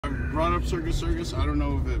brought up Circus. I don't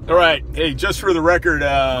know if it. All right. Hey, just for the record,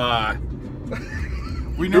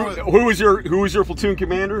 we know who was your platoon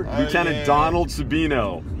commander? Lieutenant Donald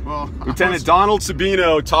Sabino. Well, Lieutenant Donald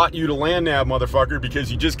Sabino taught you to land nav, motherfucker,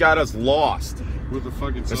 because you just got us lost. With the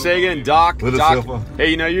fucking. Say again, Doc. With Doc. Hey,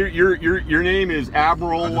 you know your name is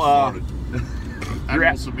Admiral.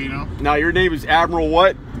 Admiral Sabino. Now your name is Admiral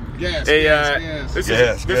what? Yes. Hey, yes. This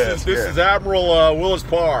is Admiral Willis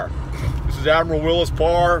Parr. This is Admiral Willis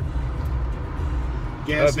Parr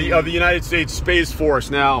of the United States Space Force.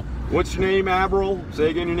 Now, what's your name, Admiral? Say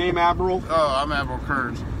again your name, Admiral. Oh, I'm Admiral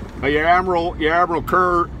Kearns. Oh, you're Admiral Admiral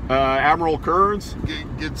Kearns?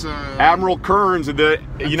 Admiral Kearns of the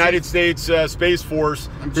United States Space Force,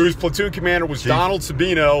 whose platoon commander was Donald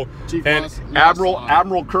Sabino, and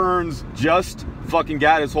Admiral Kearns just fucking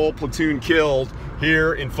got his whole platoon killed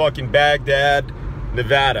here in fucking Baghdad,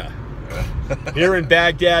 Nevada. Here in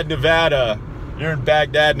Baghdad, Nevada,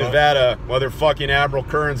 motherfucking Admiral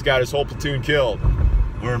Kearns got his whole platoon killed.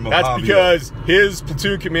 That's because his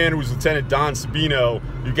platoon commander was Lieutenant Don Sabino,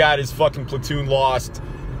 who got his fucking platoon lost.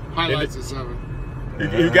 Highlights at 7.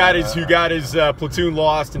 Who got his platoon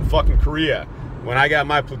lost in fucking Korea. When I got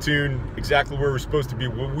my platoon exactly where we're supposed to be,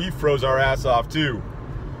 we froze our ass off too.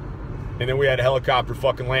 And then we had a helicopter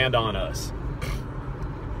fucking land on us.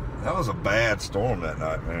 That was a bad storm that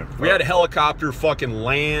night, man. We had a helicopter fucking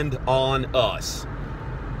land on us.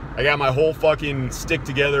 I got my whole fucking stick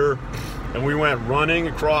together, and we went running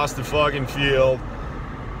across the fucking field,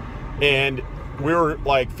 and we were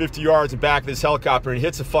like 50 yards in back of this helicopter, and it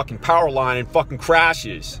hits a fucking power line and fucking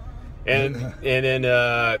crashes, and then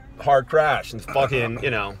hard crash, and fucking,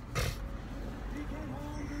 you know,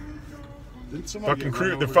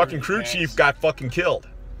 the fucking crew chief got fucking killed.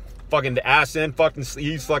 Fucking the ass end, fucking,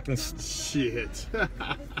 he's fucking shit.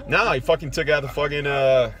 No, he fucking took out the fucking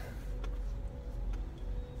no,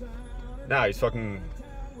 he's fucking,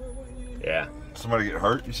 yeah. Somebody get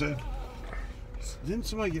hurt, you said? Didn't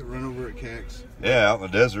somebody get run over at Cax? Yeah, out in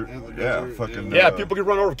the desert. Yeah, people get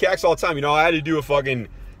run over Cax all the time. You know, I had to do a fucking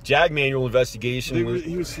JAG manual investigation. He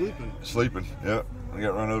was sleeping. Sleeping, yeah. I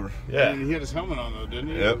got run over. Yeah. And he had his helmet on, though,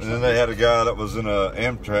 didn't he? Yep, and then they had a guy that was in a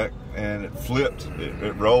Amtrak, and it flipped.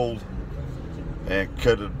 It rolled and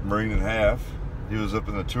cut a Marine in half. He was up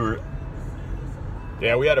in the turret.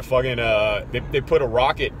 Yeah, we had a fucking, they put a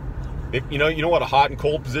rocket. You know what a hot and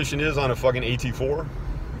cold position is on a fucking AT-4?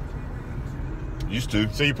 Used to.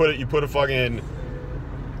 So you put a fucking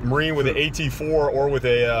Marine with an AT-4 or with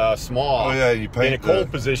a small in a cold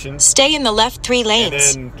position. Stay in the left 3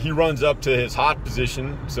 lanes. And then he runs up to his hot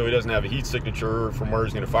position, so he doesn't have a heat signature from where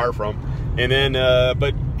he's going to fire from. And then,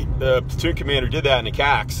 but the platoon commander did that in the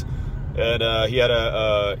CAX, and he had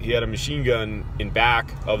a machine gun in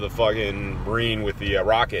back of the fucking Marine with the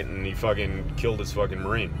rocket, and he fucking killed his fucking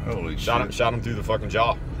Marine. Holy shit! Shot him through the fucking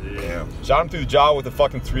jaw. Yeah. Shot him through the jaw with a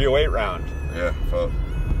fucking .308 round. Yeah. Fuck.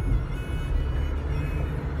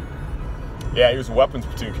 Yeah, he was a weapons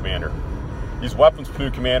platoon commander. He's a weapons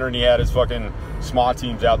platoon commander, and he had his fucking SMAW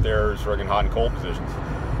teams out there, his fucking hot and cold positions.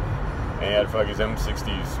 And he had fucking his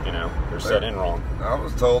M60s, you know, they're set in wrong. I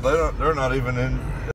was told they're not even in